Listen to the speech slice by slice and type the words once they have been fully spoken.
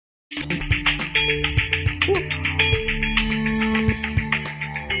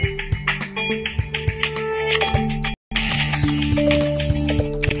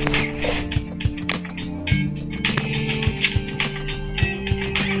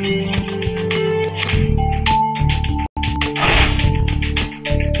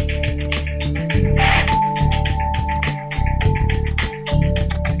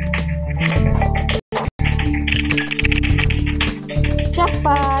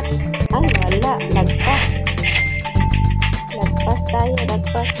Jackpot! Ay, wala. Lagpas. Lagpas tayo.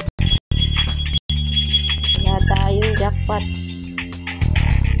 Lagpas. Wala tayong jackpot.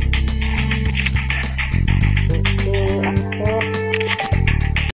 Okay, accept.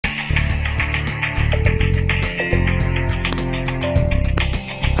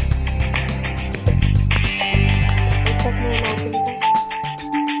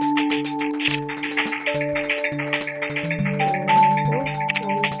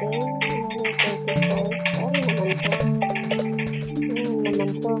 Accept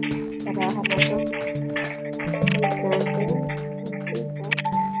na natin ito.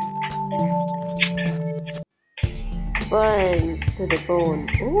 Burn to the bone.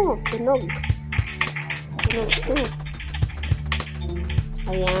 Oh, sunog. Sunog to.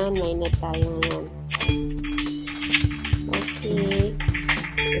 Ayan, may net tayo ngayon. Okay.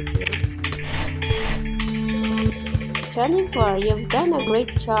 Jennifer, you've done a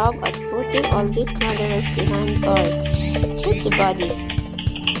great job at putting all these murderers behind bars. Put the bodies.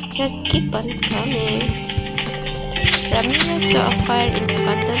 Just keep on coming. Ramirez saw a fire in the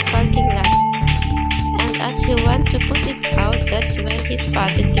abandoned parking lot. As he went to put it out, that's when he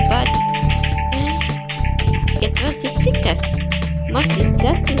spotted the body. It was the sickest, most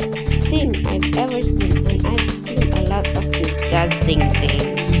disgusting thing I've ever seen, and I've seen a lot of disgusting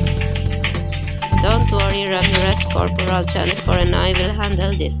things. Don't worry, Ramirez, Corporal Jennifer and I will handle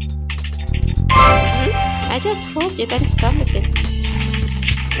this. I just hope you can stomach it.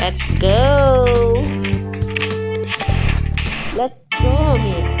 Let's go! Let's go,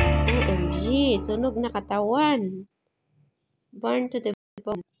 man. OMG, sunog na katawan. Burn to the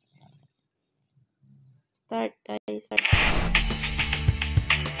bone. Start.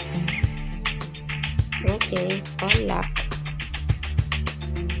 Okay, all luck.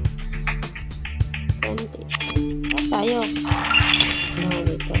 20. Saan tayo?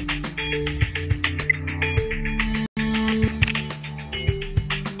 Dito.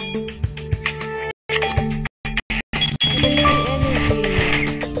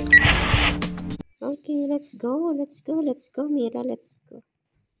 Okay, let's go, Mira, let's go.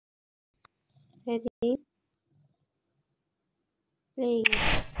 Ready? Play.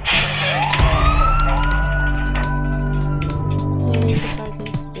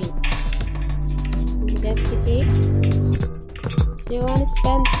 Investigate. Do you want to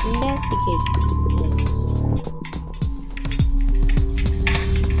spend investigate? Yes.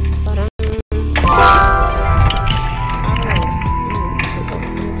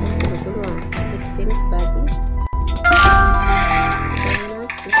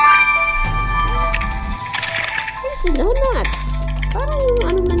 Donut. Parang yung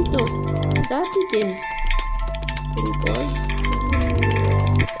ano man to. Dati din. Pinboard.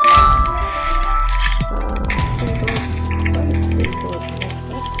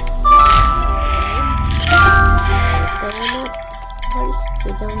 Donut. Where is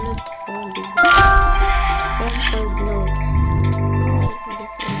the donut? Crumpled note.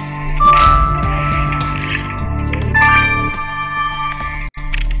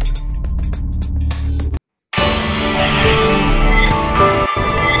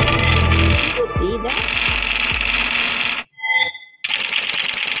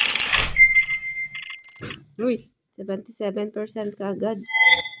 Uy, 77% ka agad.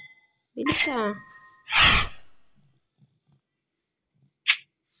 Bilis ah.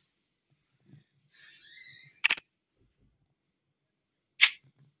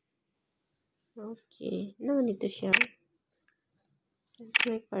 Okay. No, nito siya. That's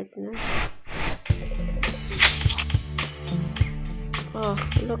my partner. Oh,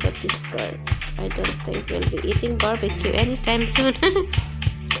 look at this card. I don't think we'll be eating barbecue anytime soon.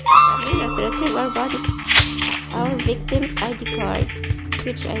 Let's retrieve our bodies. Our victim's ID card,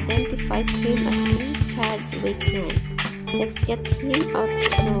 which identifies him as Chad Wakeman. Let's get him out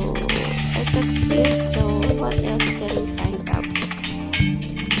to autopsy. So what else can we find out?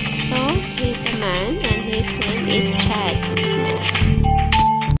 So he's a man and his name is Chad Wakeman.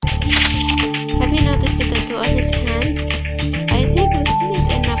 Have you noticed the tattoo on his hand? I think we've seen it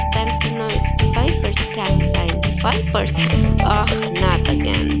enough times to know it's the Viper's gang sign. Vipers? Oh, not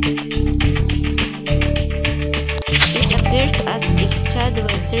again. It appears as if Chad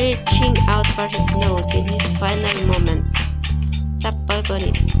was reaching out for his note in his final moments. Tap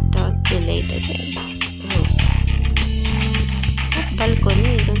balcony, don't be late again. Rose. Tap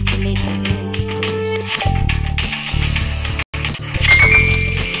balcony, don't be late again. Rose.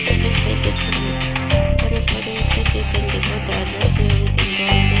 Take it from me. What if I don't think you can give out the address where we can go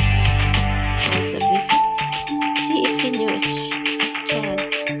on this house a visit? See if he knew a child.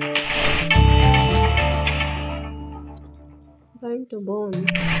 Burn to bone.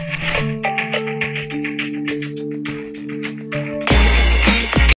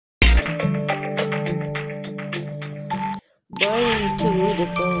 Burn to the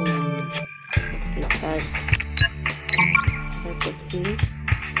bone. Let's start. Start the scene.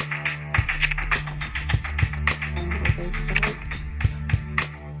 Okay, start.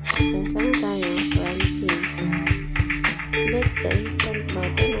 So, saan tayo? Crime scene. Select the instant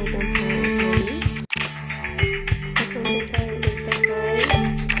button. I don't have money.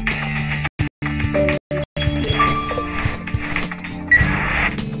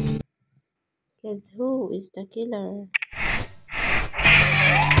 Guess who is the killer?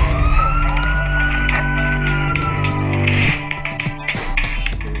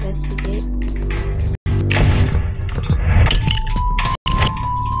 Investigate.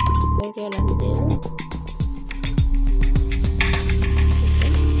 Very alarming.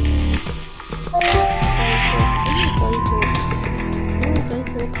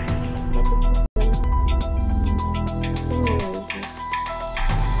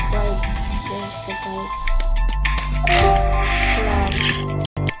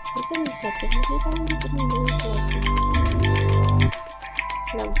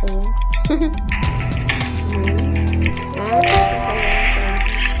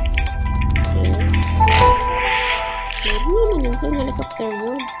 Helicopter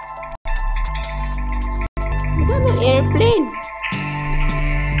yun. Ano? Airplane.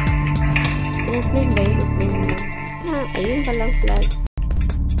 Airplane ba yun? Airplane lang. Ah, ayun palang flag.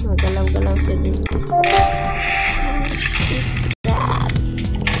 Magalaw-galaw siya din. What is that?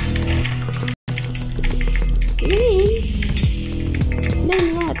 Plane? Plane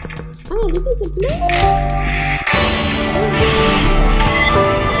what? Oh, this is a plane?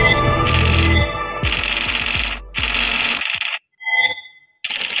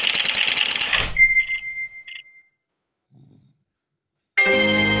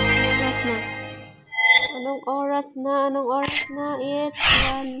 Anong oras na? It's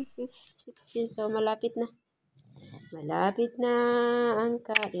 1:16. So, malapit na. Malapit na ang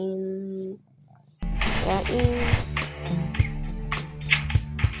kain. Kain.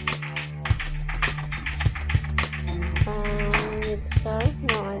 Let's start.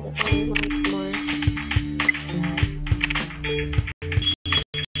 No, I want more.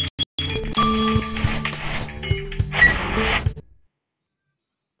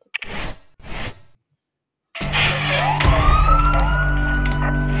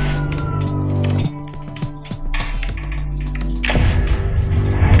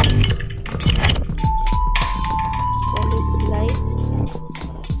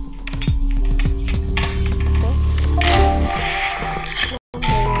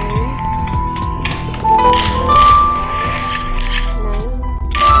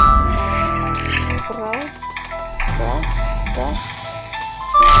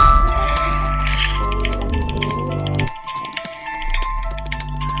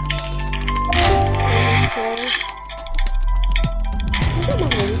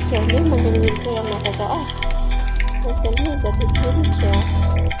 Hindi man din wheelchair ang nasa taas. I tell you that is wheelchair.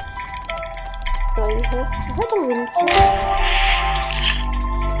 So you have ang wheelchair?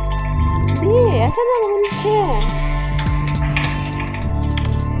 Hindi, asan ang wheelchair?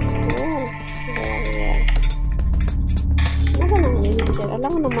 Oh, yeah. Asan ang wheelchair? Alam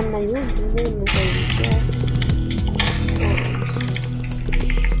mo naman na yun. Hindi yun sa wheelchair.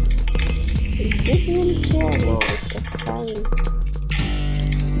 Is this wheelchair? No, it's a sign.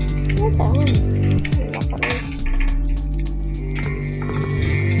 Saan? Wala pa rin.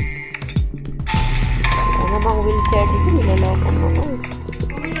 Ano bang wheelchair dito? Nilaloko mo ko.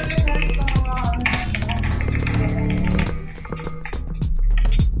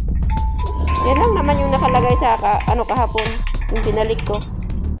 Yan lang naman yung nakalagay sa kahapon. Yung binalik ko.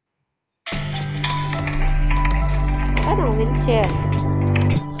 Saan ang wheelchair?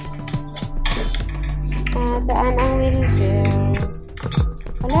 Saan ang wheelchair?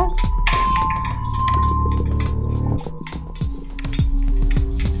 Wala.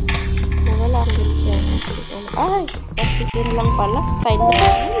 Nawala ang wheelchair. Ay, kasi yun lang pala. Sign na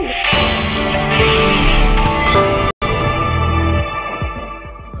yun.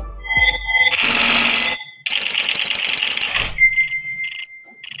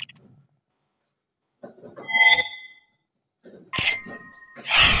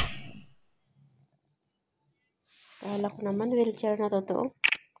 Akala ko naman wheelchair na totoo.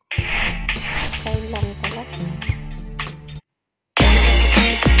 Sign lang pala.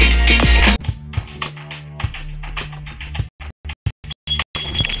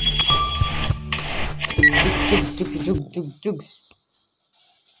 Jug.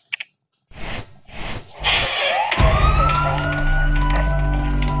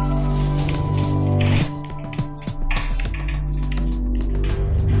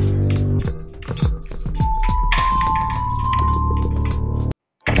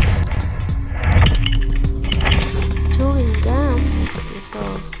 Chewing gum. Ito.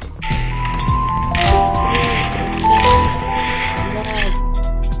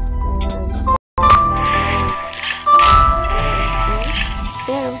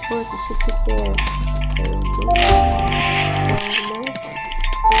 Pair of foot should be pair.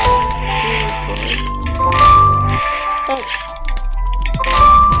 X.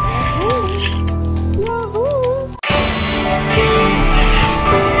 Yahoo!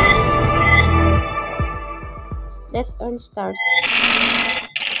 Let's earn stars.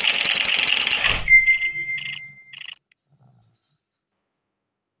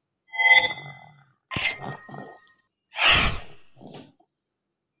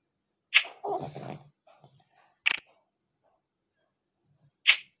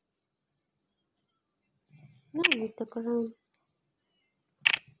 No, dito ko lang.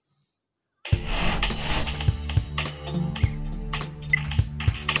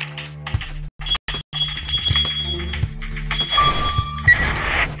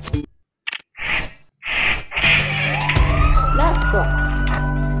 Last one.